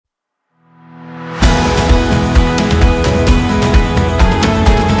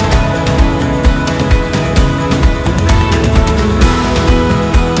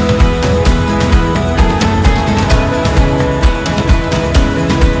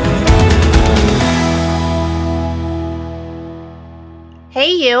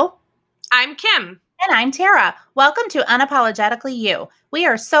Hey, you. I'm Kim. And I'm Tara. Welcome to Unapologetically You. We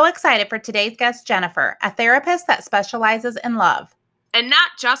are so excited for today's guest, Jennifer, a therapist that specializes in love. And not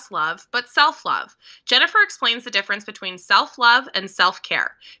just love, but self-love. Jennifer explains the difference between self-love and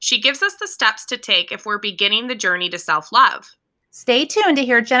self-care. She gives us the steps to take if we're beginning the journey to self-love. Stay tuned to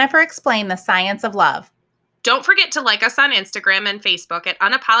hear Jennifer explain the science of love. Don't forget to like us on Instagram and Facebook at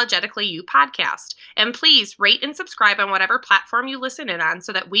Unapologetically You Podcast. And please rate and subscribe on whatever platform you listen in on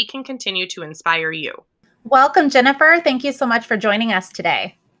so that we can continue to inspire you. Welcome, Jennifer. Thank you so much for joining us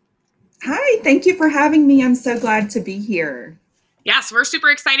today. Hi, thank you for having me. I'm so glad to be here. Yes, we're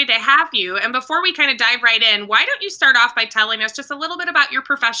super excited to have you. And before we kind of dive right in, why don't you start off by telling us just a little bit about your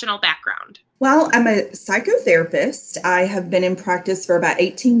professional background? Well, I'm a psychotherapist. I have been in practice for about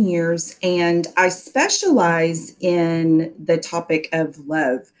 18 years, and I specialize in the topic of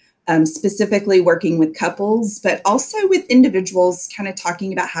love, specifically working with couples, but also with individuals, kind of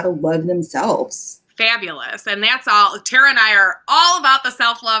talking about how to love themselves. Fabulous. And that's all. Tara and I are all about the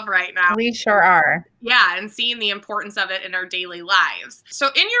self-love right now. We sure are. Yeah, and seeing the importance of it in our daily lives. So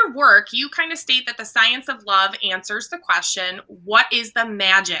in your work, you kind of state that the science of love answers the question, what is the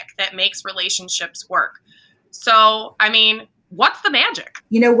magic that makes relationships work? So, what's the magic?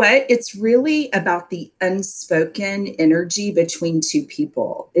 You know what? It's really about the unspoken energy between two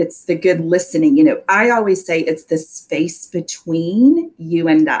people. It's the good listening. I always say it's the space between you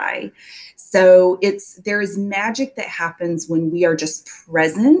and I. So there is magic that happens when we are just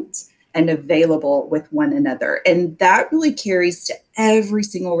present and available with one another. And that really carries to every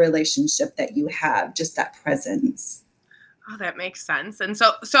single relationship that you have, just that presence. Oh, that makes sense. And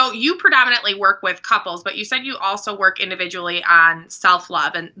so you predominantly work with couples, but you said you also work individually on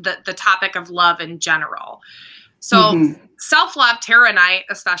self-love and the topic of love in general. So self-love, Tara and I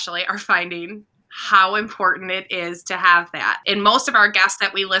especially are finding how important it is to have that. And most of our guests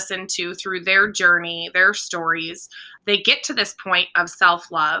that we listen to through their journey, their stories, they get to this point of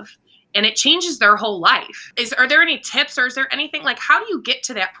self-love and it changes their whole life. Are there any tips or is there anything how do you get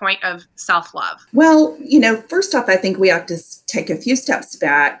to that point of self-love? Well, first off, I think we have to take a few steps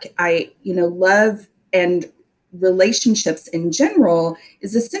back. Love and relationships in general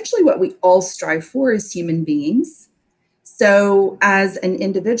is essentially what we all strive for as human beings. So as an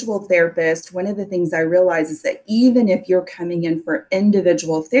individual therapist, one of the things I realize is that even if you're coming in for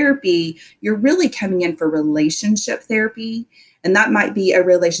individual therapy, you're really coming in for relationship therapy. And that might be a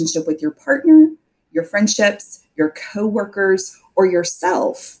relationship with your partner, your friendships, your coworkers, or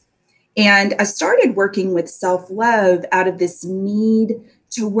yourself. And I started working with self-love out of this need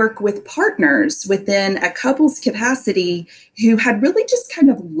to work with partners within a couple's capacity who had really just kind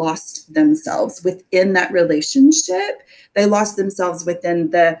of lost themselves within that relationship. They lost themselves within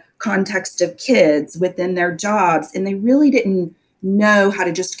the context of kids, within their jobs, and they really didn't know how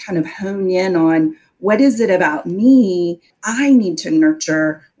to just kind of hone in on what is it about me I need to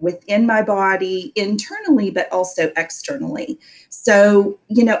nurture within my body internally, but also externally. So,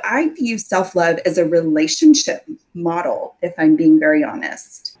 I view self-love as a relationship model, if I'm being very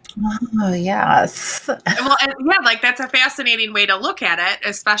honest. Oh, yes. Well, yeah, that's a fascinating way to look at it,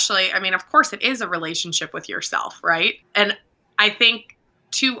 especially, of course it is a relationship with yourself, right? And I think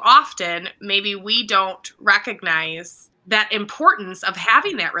too often, maybe we don't recognize that importance of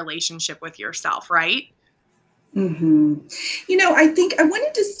having that relationship with yourself, right? I think I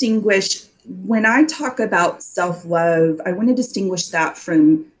want to distinguish when I talk about self-love, I want to distinguish that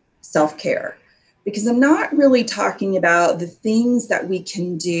from self-care, because I'm not really talking about the things that we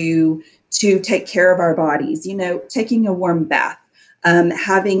can do to take care of our bodies, taking a warm bath,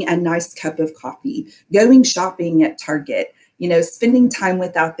 having a nice cup of coffee, going shopping at Target, spending time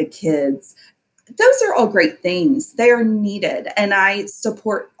without the kids. Those are all great things. They are needed. And I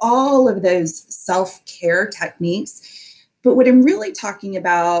support all of those self-care techniques. But what I'm really talking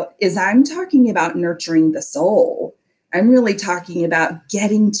about is I'm talking about nurturing the soul. I'm really talking about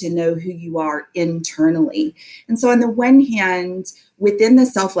getting to know who you are internally. And so on the one hand, within the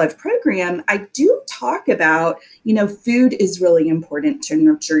self-love program, I do talk about, food is really important to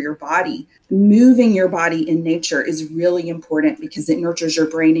nurture your body. Moving your body in nature is really important because it nurtures your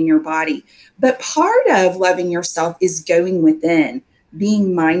brain and your body. But part of loving yourself is going within,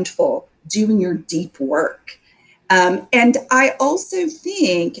 being mindful, doing your deep work. And I also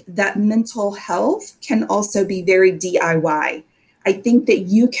think that mental health can also be very DIY. I think that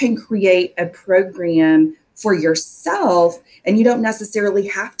you can create a program for yourself and you don't necessarily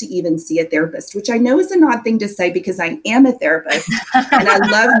have to even see a therapist, which I know is an odd thing to say because I am a therapist and I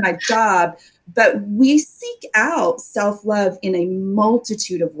love my job, but we seek out self-love in a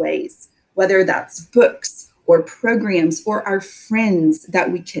multitude of ways, whether that's books or programs or our friends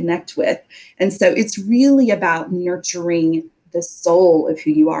that we connect with. And so it's really about nurturing the soul of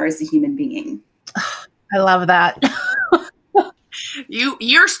who you are as a human being. I love that.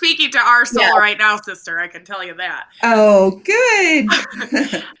 You're speaking to our soul right now, sister. I can tell you that. Oh,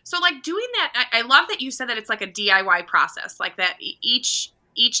 good. So like doing that, I love that you said that it's like a DIY process, like that each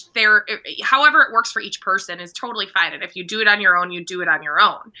however it works for each person is totally fine. And if you do it on your own, you do it on your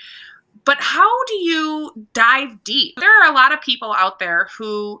own. But how do you dive deep? There are a lot of people out there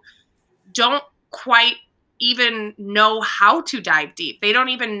who don't quite even know how to dive deep. They don't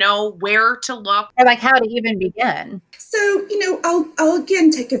even know where to look. Or like how to even begin. So, I'll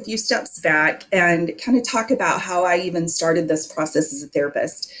again take a few steps back and kind of talk about how I even started this process as a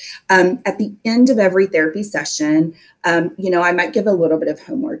therapist. At the end of every therapy session, I might give a little bit of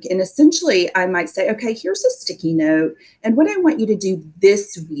homework. And essentially, I might say, okay, here's a sticky note. And what I want you to do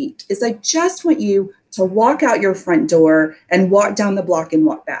this week is I just want you to walk out your front door and walk down the block and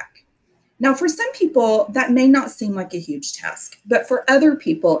walk back. Now, for some people, that may not seem like a huge task, but for other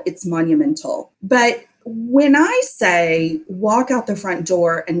people, it's monumental. But when I say walk out the front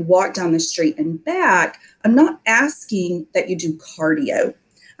door and walk down the street and back, I'm not asking that you do cardio.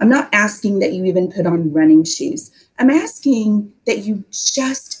 I'm not asking that you even put on running shoes. I'm asking that you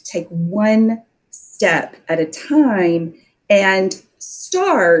just take one step at a time and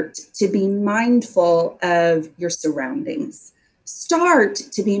start to be mindful of your surroundings. Start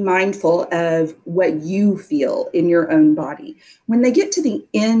to be mindful of what you feel in your own body. When they get to the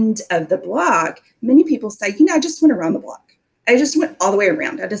end of the block, many people say, I just went around the block. I just went all the way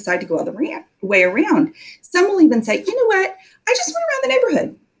around. I decided to go all the way around. Some will even say, you know what? I just went around the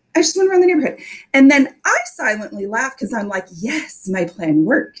neighborhood. I just went around the neighborhood. And then I silently laugh because I'm like, yes, my plan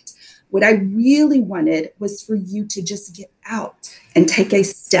worked. What I really wanted was for you to just get out and take a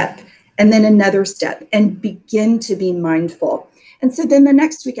step and then another step and begin to be mindful. And so then the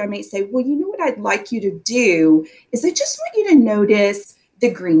next week I may say, well, you know what I'd like you to do is I just want you to notice the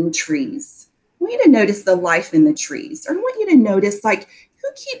green trees. I want you to notice the life in the trees. Or I want you to notice like who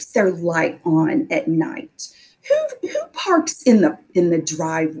keeps their light on at night? Who parks in the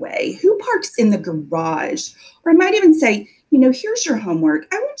driveway? Who parks in the garage? Or I might even say, here's your homework.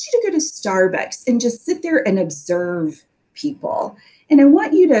 I want you to go to Starbucks and just sit there and observe people. And I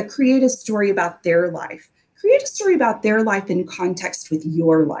want you to create a story about their life. Create a story about their life in context with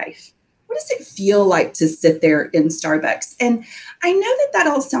your life. What does it feel like to sit there in Starbucks? And I know that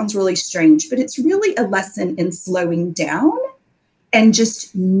all sounds really strange, but it's really a lesson in slowing down and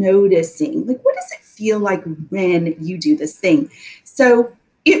just noticing, like, what does it feel like when you do this thing? So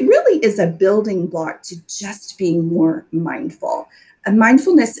it really is a building block to just being more mindful. And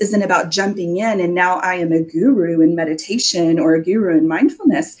mindfulness isn't about jumping in and now I am a guru in meditation or a guru in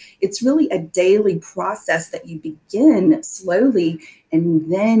mindfulness. It's really a daily process that you begin slowly,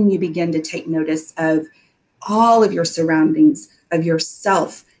 and then you begin to take notice of all of your surroundings, of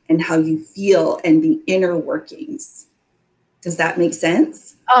yourself and how you feel and the inner workings. Does that make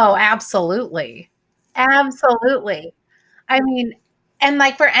sense? Oh, absolutely. Absolutely. I mean, and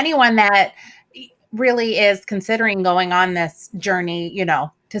like for anyone that really is considering going on this journey,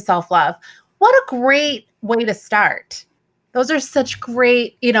 to self-love, what a great way to start. Those are such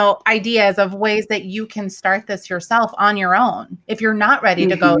great, ideas of ways that you can start this yourself on your own if you're not ready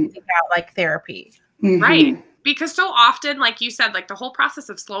to go seek out like therapy. Mm-hmm. Right. Because so often, like you said, like the whole process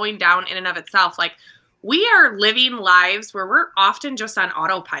of slowing down in and of itself, like we are living lives where we're often just on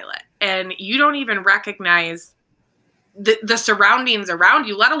autopilot and you don't even recognize the surroundings around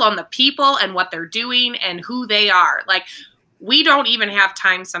you, let alone the people and what they're doing and who they are. Like we don't even have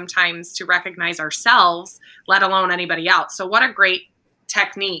time sometimes to recognize ourselves, let alone anybody else. So what a great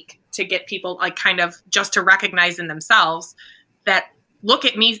technique to get people like kind of just to recognize in themselves that look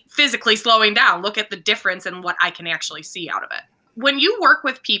at me physically slowing down, look at the difference in what I can actually see out of it. When you work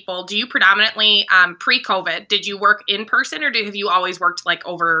with people, do you predominantly, pre-COVID, did you work in person or have you always worked like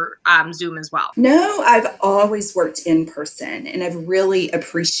over Zoom as well? No, I've always worked in person and I've really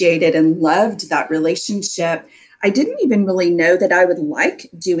appreciated and loved that relationship. I didn't even really know that I would like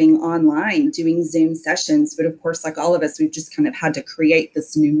doing Zoom sessions. But of course, like all of us, we've just kind of had to create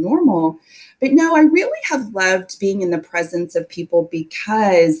this new normal. But no, I really have loved being in the presence of people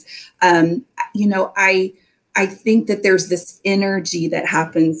because, I think that there's this energy that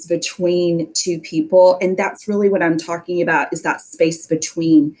happens between two people. And that's really what I'm talking about is that space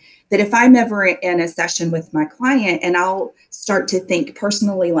between. That if I'm ever in a session with my client and I'll start to think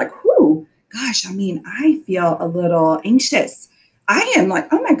personally like, whoo, gosh, I feel a little anxious. I am like,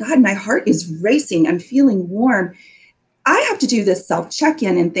 oh my God, my heart is racing. I'm feeling warm. I have to do this self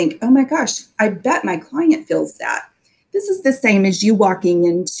check-in and think, oh my gosh, I bet my client feels that. This is the same as you walking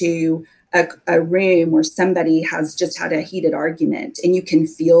into a room where somebody has just had a heated argument and you can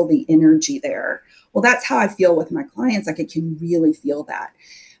feel the energy there. Well, that's how I feel with my clients. Like I can really feel that.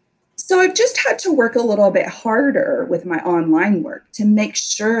 So I've just had to work a little bit harder with my online work to make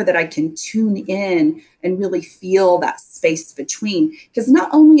sure that I can tune in and really feel that space between. Because not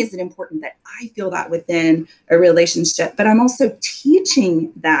only is it important that I feel that within a relationship, but I'm also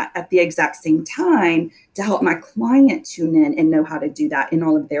teaching that at the exact same time to help my client tune in and know how to do that in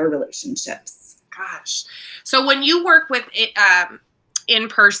all of their relationships. Gosh. So when you work with it, in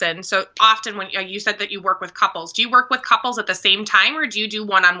person, so often when you said that you work with couples, do you work with couples at the same time or do you do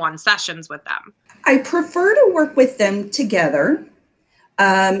one-on-one sessions with them? I prefer to work with them together.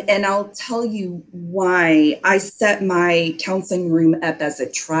 And I'll tell you why. I set my counseling room up as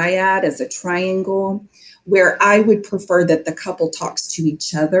a triad, as a triangle, where I would prefer that the couple talks to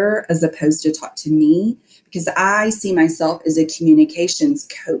each other as opposed to talk to me, because I see myself as a communications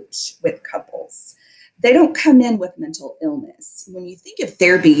coach with couples. They don't come in with mental illness. When you think of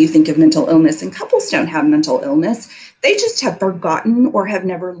therapy, you think of mental illness, and couples don't have mental illness. They just have forgotten or have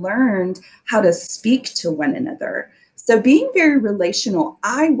never learned how to speak to one another. So being very relational,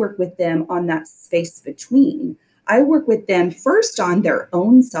 I work with them on that space between. I work with them first on their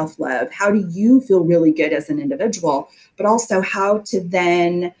own self-love. How do you feel really good as an individual, but also how to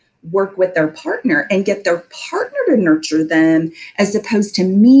then work with their partner and get their partner to nurture them as opposed to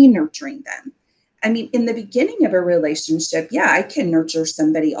me nurturing them. I mean, in the beginning of a relationship, yeah, I can nurture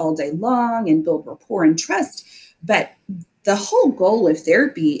somebody all day long and build rapport and trust. But the whole goal of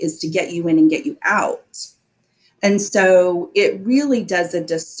therapy is to get you in and get you out. And so it really does a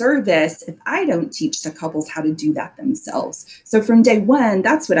disservice if I don't teach the couples how to do that themselves. So from day one,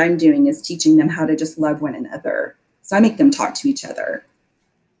 that's what I'm doing, is teaching them how to just love one another. So I make them talk to each other.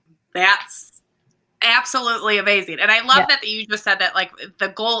 That's absolutely amazing. And I love that you just said that, like, the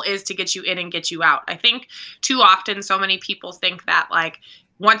goal is to get you in and get you out. I think too often so many people think that, like,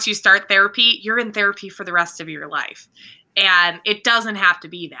 once you start therapy, you're in therapy for the rest of your life. And it doesn't have to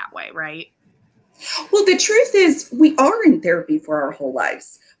be that way, right? Well, the truth is we are in therapy for our whole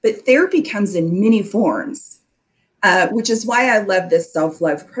lives, but therapy comes in many forms, which is why I love this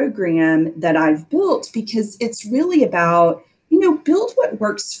self-love program that I've built, because it's really about, build what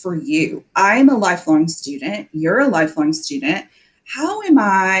works for you. I'm a lifelong student. You're a lifelong student. How am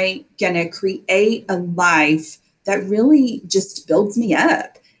I going to create a life that really just builds me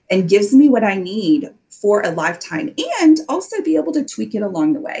up and gives me what I need for a lifetime, and also be able to tweak it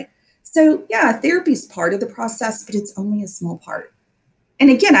along the way? So yeah, therapy is part of the process, but it's only a small part. And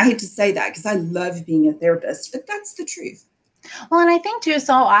again, I hate to say that because I love being a therapist, but that's the truth. Well, and I think too,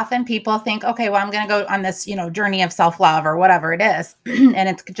 so often people think, okay, well, I'm going to go on this, journey of self-love or whatever it is. And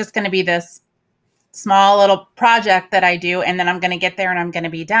it's just going to be this small little project that I do. And then I'm going to get there and I'm going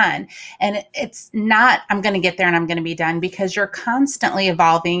to be done. And it's not, I'm going to get there and I'm going to be done, because you're constantly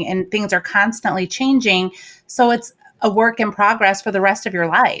evolving and things are constantly changing. So it's a work in progress for the rest of your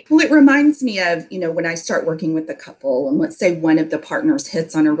life. Well, it reminds me of, when I start working with a couple and let's say one of the partners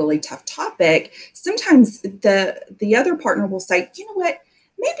hits on a really tough topic, sometimes the other partner will say, you know what,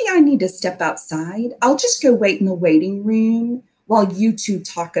 maybe I need to step outside. I'll just go wait in the waiting room while you two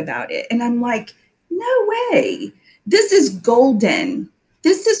talk about it. And I'm like, no way. This is golden.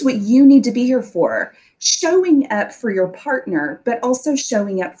 This is what you need to be here for. Showing up for your partner, but also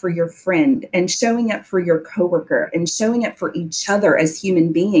showing up for your friend and showing up for your coworker and showing up for each other as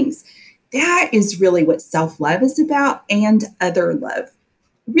human beings. That is really what self-love is about, and other love.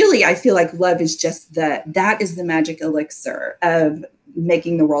 Really, I feel like love is just that is the magic elixir of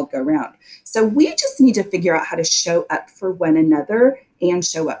making the world go round. So we just need to figure out how to show up for one another and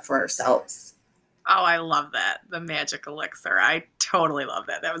show up for ourselves. Oh, I love that. The magic elixir. I totally love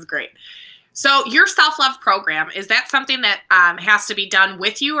that. That was great. So your self-love program, is that something that has to be done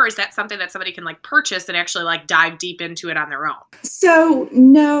with you, or is that something that somebody can purchase and actually dive deep into it on their own? So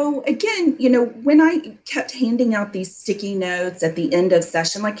no, again, when I kept handing out these sticky notes at the end of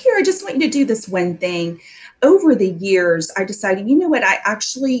session, here, I just want you to do this one thing. Over the years, I decided, I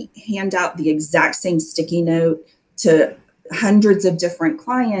actually hand out the exact same sticky note to hundreds of different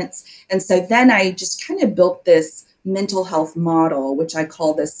clients. And so then I just kind of built this mental health model, which I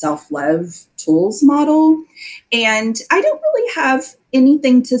call the self-love tools model. And I don't really have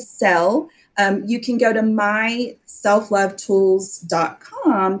anything to sell. You can go to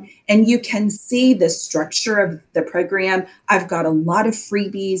myselflovetools.com and you can see the structure of the program. I've got a lot of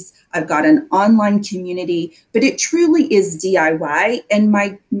freebies. I've got an online community, but it truly is DIY. And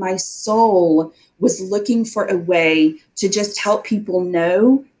my soul was looking for a way to just help people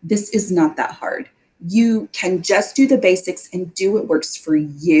know this is not that hard. You can just do the basics and do what works for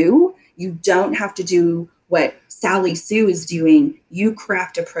you. You don't have to do what Sally Sue is doing. You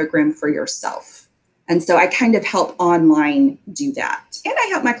craft a program for yourself. And so I kind of help online do that. And I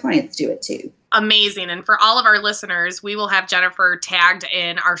help my clients do it too. Amazing. And for all of our listeners, we will have Jennifer tagged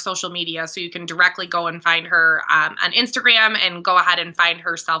in our social media so you can directly go and find her on Instagram and go ahead and find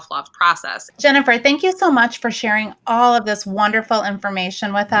her self-love process. Jennifer, thank you so much for sharing all of this wonderful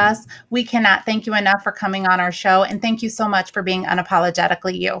information with us. We cannot thank you enough for coming on our show. And thank you so much for being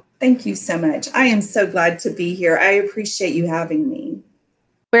unapologetically you. Thank you so much. I am so glad to be here. I appreciate you having me.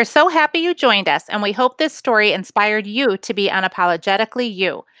 We're so happy you joined us, and we hope this story inspired you to be unapologetically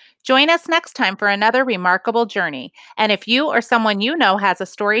you. Join us next time for another remarkable journey. And if you or someone you know has a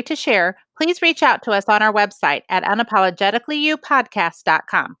story to share, please reach out to us on our website at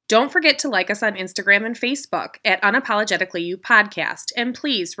unapologeticallyyoupodcast.com. Don't forget to like us on Instagram and Facebook at Unapologetically You Podcast. And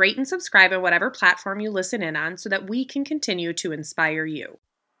please rate and subscribe on whatever platform you listen in on so that we can continue to inspire you.